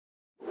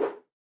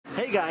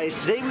Hey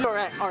guys, today we are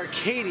at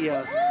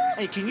Arcadia.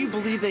 Hey, can you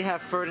believe they have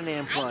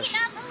Ferdinand plush? I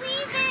cannot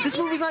believe it. This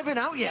movie's not even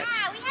out yet.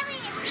 Yeah, we haven't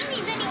even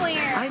seen these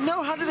anywhere. I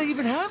know, how do they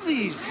even have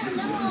these? I don't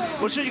know.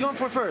 Which are you going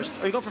for first?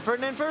 Are you going for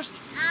Ferdinand first?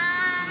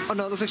 Oh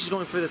no, it looks like she's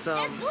going for this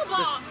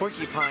this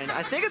porcupine.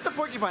 I think it's a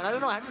porcupine. I don't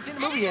know, I haven't seen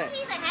the movie yet. I don't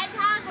know if he's a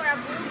hedgehog or a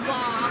blue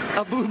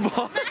ball. A blue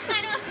ball.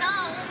 I don't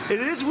know.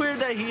 It is weird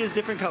that he is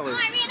different colors. Oh,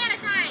 I ran out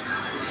of time.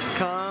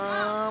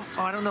 Come.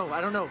 Oh, I don't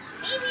know.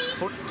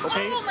 Maybe.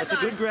 Okay, oh that's a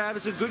good grab.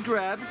 It's a good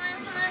grab.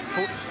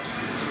 Come on.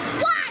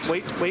 What?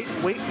 Wait.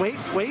 Oh,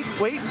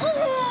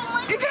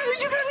 You got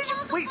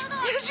it. Wait.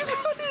 Yes, you got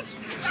it.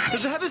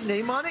 Does it have his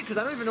name on it? Because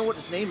I don't even know what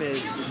his name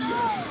is.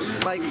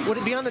 Like, would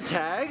it be on the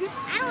tag?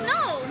 I don't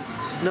know.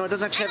 No, it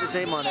doesn't actually have his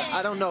name on it.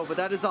 I don't know, but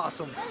that is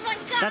awesome. Oh my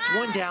god. That's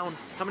one down.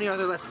 How many are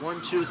there left?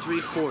 1, 2, 3,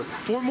 4.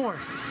 4 more.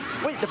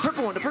 Wait, the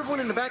purple one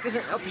in the back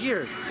isn't up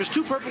here. There's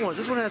 2 purple ones.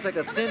 This one has like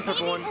a thin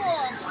purple one.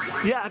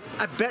 Yeah,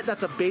 I bet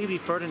that's a baby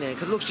Ferdinand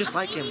because it looks just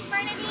like him.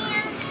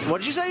 Ferdinand. What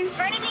did you say?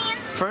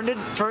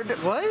 Ferdinand.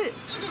 What?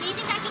 Angel, do you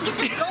think I can get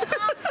this goat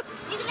off?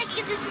 Do you think I can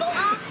get this goat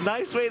off?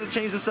 Nice way to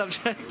change the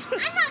subject. I'm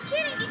not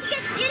kidding. Do you think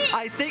I can get it?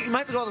 I think you might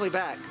have to go all the way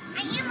back.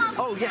 I am all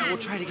the Oh way yeah, back. we'll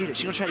try to get it.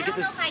 She's gonna try to get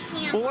this. I don't know if I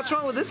can. Well, what's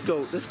wrong with this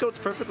goat? This goat's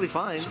perfectly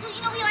fine. Angel,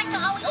 you know we like to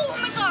always. Oh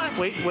my gosh.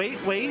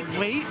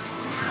 Wait.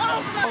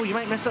 Oh, Oh, you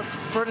might mess up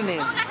Ferdinand.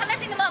 Oh my gosh, I'm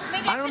messing them up.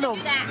 Maybe I don't know.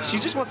 Do that. She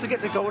just wants to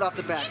get the goat off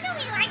the back. I know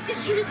we like to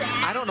do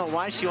that. I don't know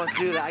why she wants to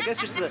do that. I guess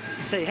just to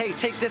say, hey,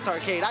 take this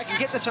arcade. I can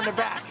get this from the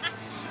back.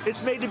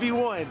 It's made to be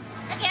won.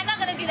 Okay, I'm not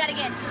gonna do that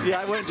again. Yeah,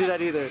 I wouldn't do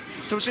that either.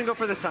 So what you gonna go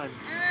for this time?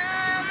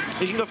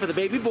 You can go for the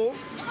baby bull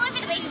I'm going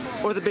for the baby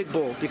bull. or the big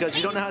bull because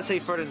you don't know how to say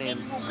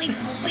Ferdinand. Baby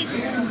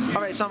bull.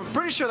 All right, so I'm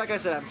pretty sure, like I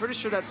said, I'm pretty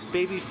sure that's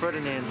baby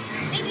Ferdinand.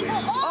 Baby bull.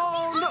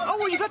 Oh no! Oh,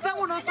 well, you got that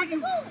one off,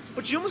 off.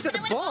 but you almost got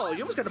the ball.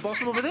 You almost got the ball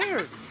from over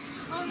there.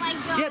 Oh my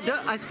god.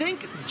 Yeah, I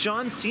think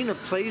John Cena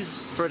plays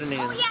Ferdinand.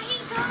 Oh yeah, he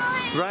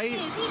does. Right?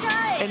 He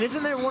does. And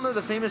isn't there one of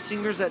the famous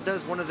singers that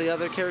does one of the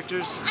other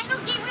characters? I know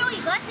Gabriel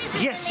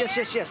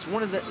Iglesias. Yes.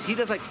 One of the he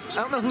does like I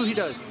don't know who he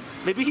does.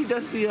 Maybe he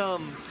does the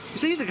You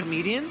say he's a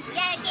comedian?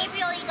 Yeah,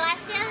 Gabriel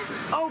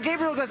Iglesias. Oh,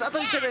 Gabriel Iglesias. I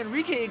thought you said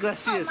Enrique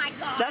Iglesias. Oh my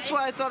god. That's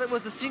why I thought it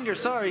was the singer.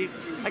 Sorry,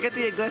 I get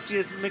the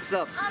Iglesias mixed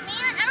up. Oh man,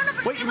 I don't know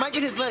if Wait, you might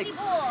get his leg.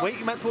 Wait,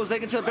 you might pull his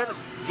leg into a better.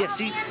 Yeah,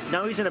 see,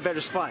 now he's in a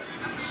better spot.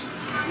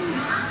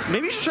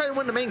 Maybe you should try to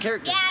win the main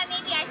character. Yeah,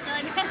 maybe I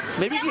should.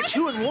 Maybe you get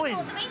 2 in 1.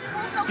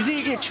 You think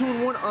you get 2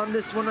 in 1 on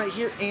this one right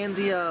here and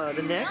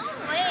the neck?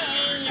 No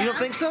way. You don't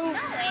think so? No way.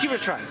 Give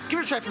it a try. Give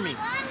it a try for me.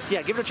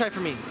 Yeah, give it a try for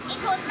me. So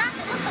it's not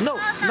the No,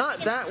 not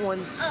that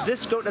one. Oh.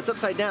 This goat that's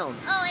upside down.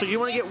 Oh, So you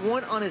want to get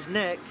 1 on his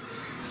neck.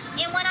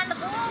 And one on the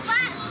bull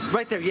butt.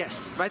 Right there,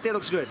 yes. Right there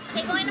looks good.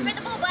 Okay, going for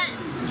the bull butt.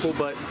 Bull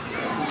butt.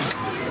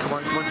 Come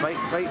on,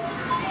 right.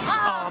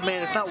 Oh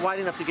man, it's not wide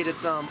enough to get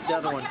its the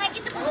other one. Can I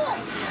get the bull?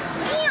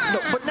 Man. No,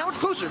 but now it's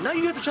closer. Now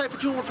you have to try for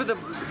 2 and 1 for the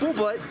bull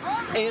butt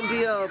and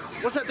the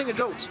what's that thing of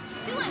goat?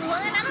 2 and 1.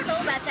 I don't know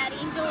about that,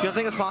 Angel. You don't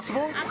think it's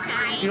possible? I'll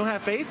try. You don't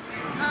have faith?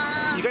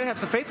 You gotta have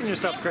some faith in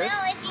yourself, Chris.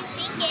 I will if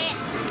you think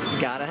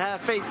it. Gotta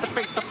have faith, the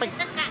faith.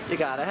 You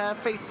gotta have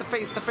faith, the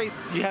faith.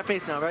 You have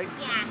faith now, right?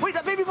 Yeah. Wait,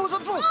 that baby bull's about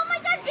to fall. Oh my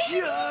gosh,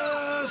 baby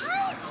Yes!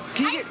 bull.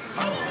 Can you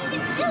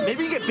get?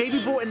 Maybe you get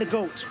baby bull and the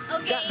goat.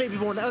 Okay. That baby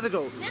bull and the other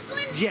goat. This one?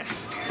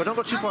 Yes, but don't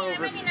go too far Okay,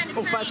 over. I'm running out of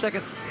Oh, 5 time.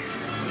 seconds.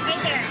 Right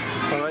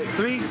there. All right,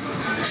 3,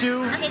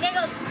 2. Okay, there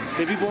goes.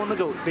 Baby bull and the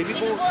goat. Baby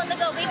Baby bull. bull, the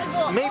go, baby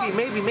bull.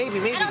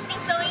 Maybe. I don't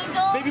think so,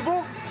 Angel. Baby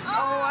bull?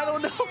 Oh, I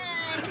don't know.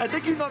 man. I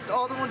think you knocked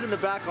all the ones in the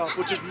back off,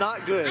 which is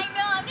not good. I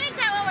know. I'm gonna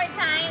try one more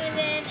time and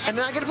then. And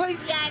then I get to play?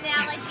 Yeah,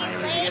 now Yes, let's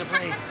finally get to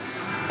play.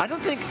 I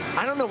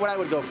don't know what I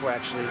would go for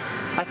actually.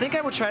 I think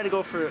I would try to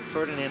go for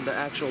Ferdinand, the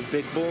actual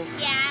big bull,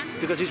 Yeah.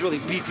 because he's really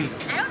beefy.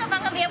 I don't know if I'm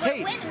gonna be able Hey.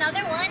 to win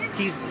another one.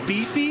 He's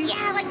beefy?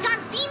 Yeah, like John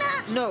Cena.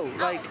 No,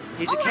 like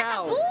he's a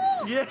cow. Like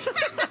a bull. Yeah.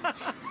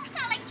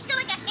 You're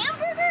like a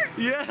hamburger.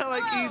 Yeah,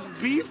 like he's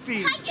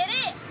beefy. I get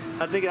it.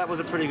 I think that was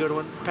a pretty good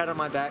one. Pat on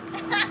my back.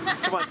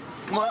 Come on.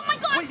 Oh my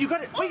gosh. Wait, you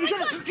got it. Wait, Oh you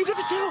got my it. You got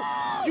the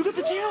tail. You got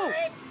the tail.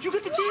 What? You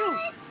got the tail.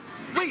 What?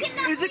 Wait, I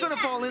cannot is it believe gonna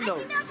that. fall in though?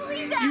 I cannot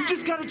believe that. You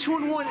just got a 2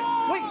 and 1.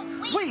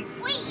 Wait.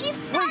 He's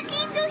stuck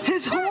into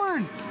His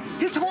horn.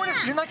 His horn.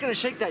 Yeah. You're not gonna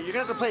shake that. You're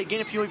gonna have to play again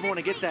if you even want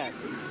to get that.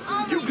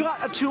 Oh You my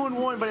got a 2 and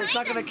 1, but it's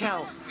not gonna Kinda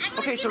count. do. I'm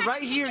gonna Okay, see so if I right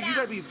can here, figure it you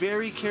gotta out. be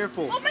very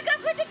careful. Oh my gosh,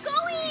 where's it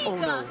going? Oh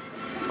no.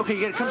 Okay,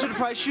 you gotta come to the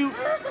prize shoot,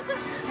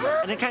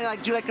 and then kind of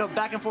like do like a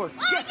back and forth.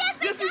 Oh,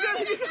 Yes, you got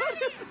it. You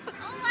got it.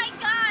 Oh my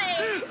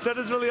gosh. That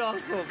is really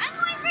awesome. I'm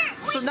going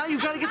for. So wait, now you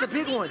gotta I get the got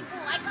big baby one. bull.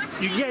 I got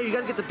the Yeah, you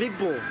gotta get the big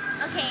bull.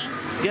 Okay.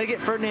 You gotta get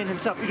Ferdinand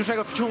himself. You can try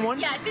to go for 2 and 1?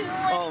 Yeah, 2 and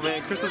 1. Oh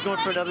man, Chris is going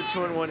for another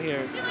 2 and 1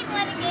 here. 2 and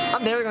 1 again.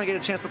 I'm never gonna get a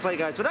chance to play,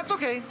 guys, but that's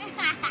okay.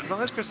 As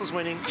long as Crystal's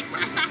winning.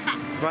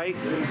 Right?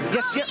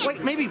 Yes, yeah,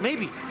 wait, maybe.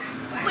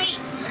 Wait.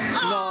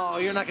 No,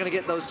 you're not gonna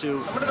get those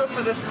 2. I'm gonna go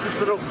for this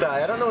little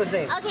guy. I don't know his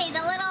name. Okay,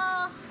 the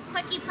little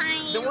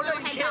porcupine. The one that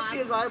little you can't see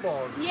his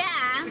eyeballs. Yeah.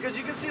 Because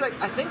you can see, like,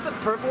 I think the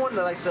purple one,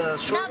 the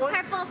short The one.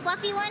 purple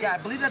fluffy one? Yeah, I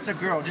believe that's a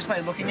girl just by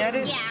looking at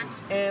it. Yeah.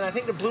 And I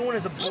think the blue one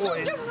is a boy. Angel,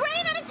 you're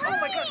running out of time.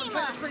 Oh my gosh, I'm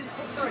trying to explain.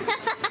 Oh, sorry.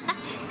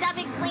 Stop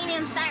explaining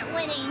and start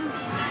winning.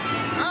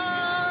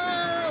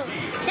 Oh,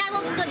 that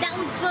looks good. That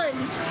looks good.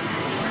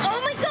 Oh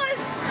my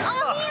gosh.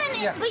 Oh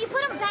man. yeah. But you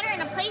put them better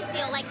in a play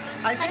field, like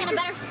in a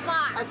better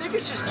spot. I think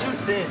it's just too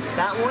thin.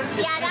 That one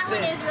is Yeah, that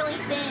one is really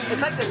thin.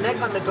 It's like the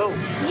neck on the goat.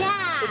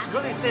 Yeah. It's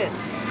really thin.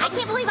 I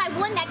can't believe I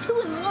won that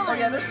 2-in-1. Oh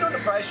yeah, they're still in the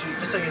price sheet,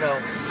 just so you know.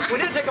 We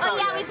didn't take them out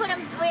yeah, yet. we put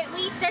them.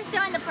 They're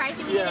still in the price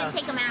sheet. We didn't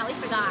take them out. We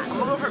forgot. I'm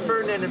gonna go for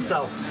Ferdinand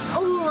himself.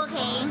 Oh,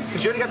 okay.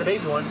 Because you already got the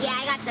baby one. Yeah,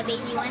 I got the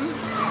baby one.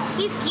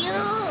 He's cute.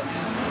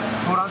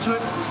 Hold on to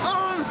it.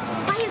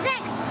 By his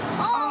neck.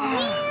 Oh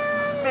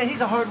man. Man,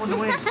 he's a hard one to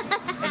win.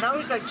 And now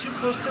he's like too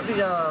close to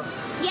the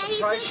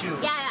price shoot.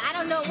 Yeah, I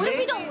don't know. What if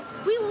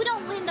we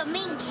don't win the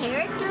main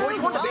character? Oh,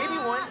 you won the baby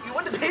one. You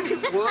won the baby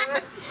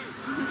what?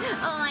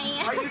 Oh my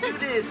god. Why you do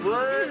this?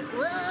 What?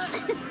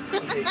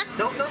 Okay.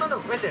 No,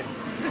 right there.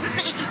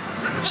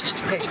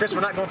 Hey, Chris,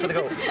 we're not going for the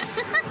goal.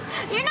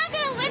 You're not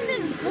gonna win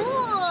this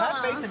pool.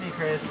 Have faith in me,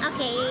 Chris.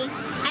 Okay.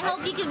 I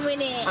hope you can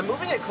win it. I'm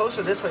moving it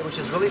closer this way, which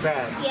is really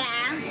bad.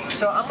 Yeah.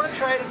 So I'm gonna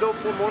try to go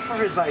for more for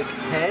his like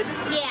head.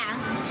 Yeah.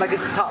 Like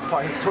his top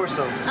part, his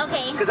torso.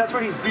 Okay. Because that's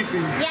where he's beefy.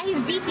 Yeah, he's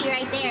beefy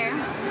right there.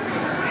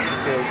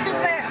 Okay, so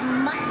Super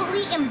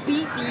muscly and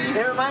beefy.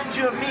 it reminds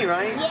you of me,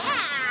 right?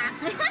 Yeah.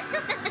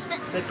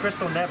 Said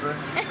Crystal never.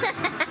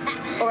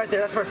 Oh, right there,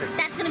 that's perfect.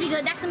 That's gonna be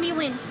good. That's gonna be a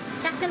win.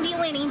 That's gonna be a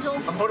win, Angel.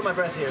 I'm holding my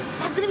breath here.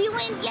 That's gonna be a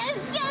win. Yes,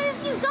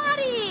 you got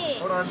it.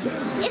 Hold on.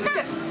 Is that?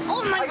 Yes.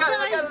 Oh my god.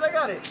 I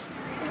got it.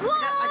 Whoa.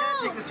 I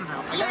gotta take this one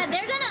out. Yeah,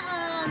 they're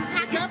gonna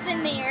pack up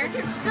in there.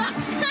 Get stuck.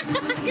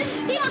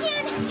 He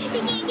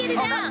can't get it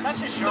out. That's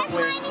just short That's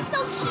way. mine. He's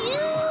so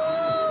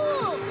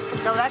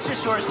cute. No, that's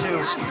just yours too.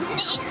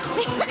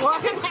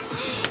 What?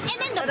 And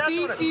then the And that's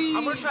beefy.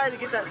 I'm gonna try to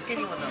get that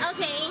skinny one though.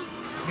 Okay.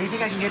 Do you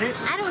think I can get it?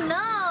 I don't know.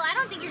 I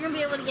don't think you're gonna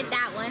be able to get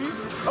that one.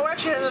 Oh,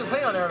 actually, I had another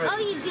play on it already. Oh,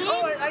 you did?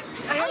 Oh, I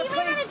had a you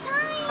play. ran out of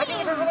time. I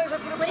didn't even realize I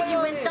put a What play did you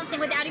on win it. something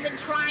without even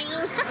trying?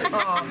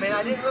 Oh man,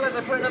 I didn't realize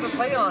I put another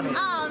play on it.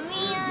 Oh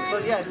man. So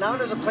yeah, now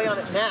there's a play on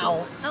it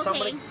now. So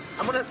Okay.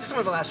 this is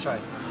gonna be my last try.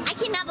 I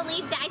cannot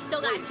believe that I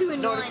still got 2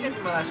 in No, 1. this can't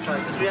be my last try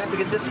because we have to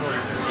get this one.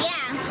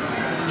 Yeah.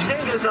 You think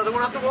I can get this other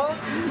one off the wall?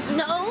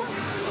 No.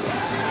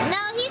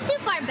 No, he's too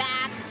far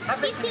back.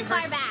 He's too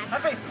far back.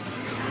 Have faith.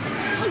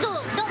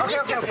 Don't waste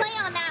your okay. play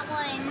on that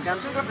one. Yeah, I'm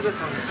just gonna go for this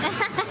one.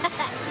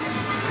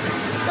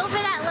 Go for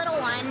that little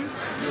one.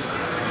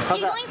 How's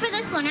You're that? going for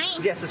this one, right?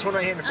 Yes, this one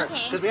right here in the front.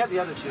 Okay. Because we have the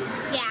other two.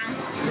 Yeah.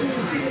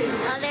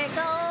 Oh, there it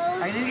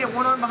goes. I need to get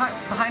one arm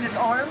behind its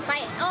arm.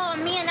 Right. Oh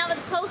man, that was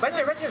a close. Right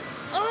there, right there.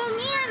 Oh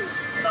man,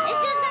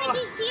 it's just gonna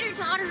keep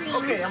teeter-tottering.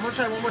 Okay, I'm gonna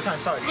try one more time.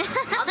 Sorry.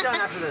 I'm done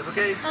after this,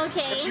 okay?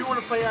 Okay. If you want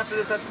to play after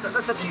this,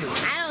 that's up to you.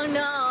 I don't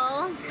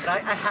know.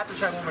 But I have to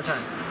try one more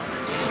time.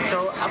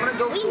 So I'm gonna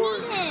go We for.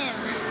 need him.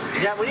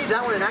 Yeah, we need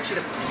that one and actually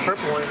the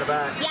purple one in the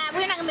back. Yeah,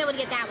 we're not gonna be able to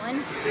get that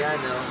one. Yeah, I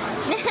know.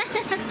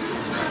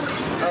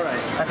 All right,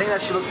 I think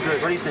that should look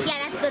good. What do you think? Yeah,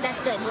 that's good. That's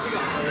good.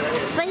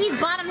 But he's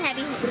bottom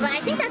heavy. But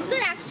I think that's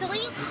good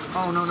actually.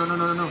 Oh no. Come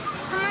on.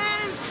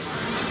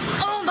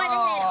 Oh, by the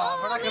head. Oh,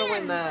 we're not gonna man.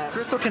 win that.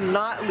 Crystal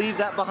cannot leave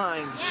that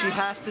behind. Yeah. She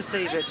has to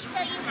save Let it. me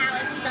show you how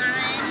it's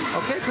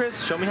done. Okay,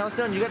 Chris, show me how it's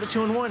done. You got the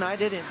 2 in 1. I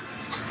didn't.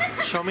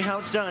 Show me how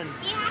it's done.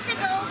 You have to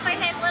go for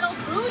his little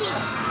booty.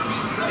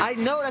 I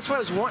know that's what I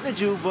was wanting to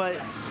do, but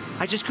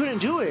I just couldn't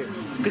do it.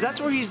 Because that's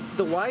where he's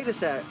the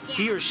widest at. Yeah.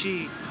 He or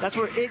she. That's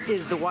where it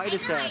is the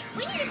widest I know, at.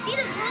 we need to see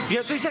this movie. You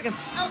have 3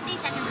 seconds. Oh, 3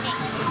 seconds.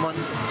 Okay. Come on.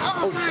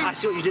 Oh, come on. I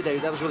see what you did there.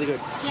 That was really good.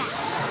 Yeah.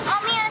 Oh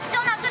man, it's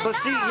still not good But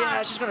enough. see,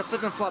 yeah, she's gonna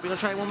flip and flop. You gonna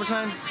try it one more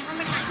time? One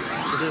more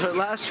time. This is her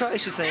last try,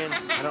 she's saying.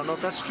 I don't know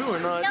if that's true or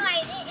not. No,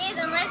 it is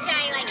unless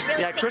I like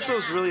really Yeah, pick it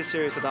Crystal's up. really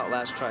serious about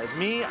last tries.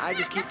 Me, I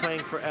just keep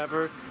playing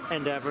forever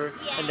and ever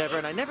and ever,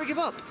 and I never give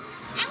up.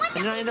 I want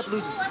and the then I end up baby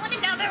losing. bull. I want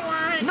another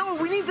one. No,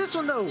 we need this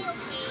one though. Okay.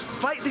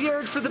 Fight the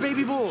urge for the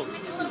baby bull.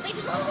 Like a little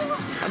baby bull.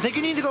 I think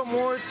you need to go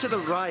more to the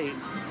right.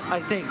 I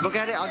think. Look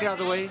at it. I'll get out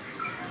of the way.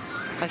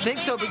 I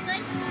think so. But, Is that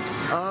good?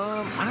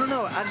 I don't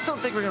know. I just don't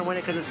think we're gonna win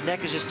it because its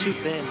neck is just too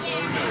thin.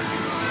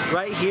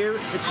 Right here,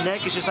 its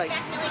neck is just like.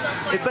 Definitely go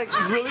for It's it. like Oh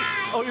my really.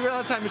 God. Oh, you ran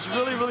out of time. It's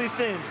really, really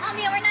thin. Oh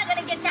man, we're not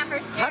gonna get that for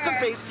sure. Have some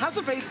faith. Have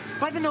some faith.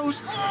 By the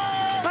nose.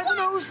 By the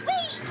nose.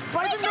 Wait.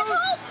 By the Wait, there's nose.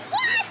 hope.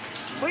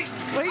 What?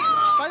 Wait.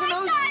 Oh By the my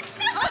nose. God.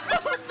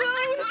 Oh no!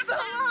 It fell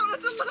out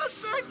at the last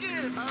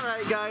second. All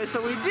right, guys.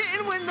 So we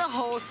didn't win the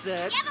whole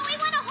set. Yeah, but we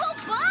won a whole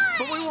bunch.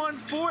 But we won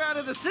 4 out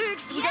of the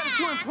 6. We got the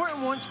 2 Yeah. important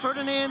ones,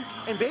 Ferdinand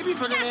and Baby We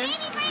got Ferdinand.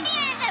 baby Ferdinand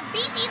and a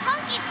beefy,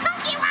 hunky,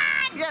 chunky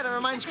one. Yeah, that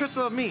reminds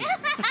Crystal of me.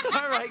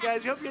 All right,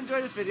 guys. We hope you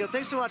enjoyed this video.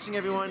 Thanks for watching,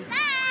 everyone. Bye.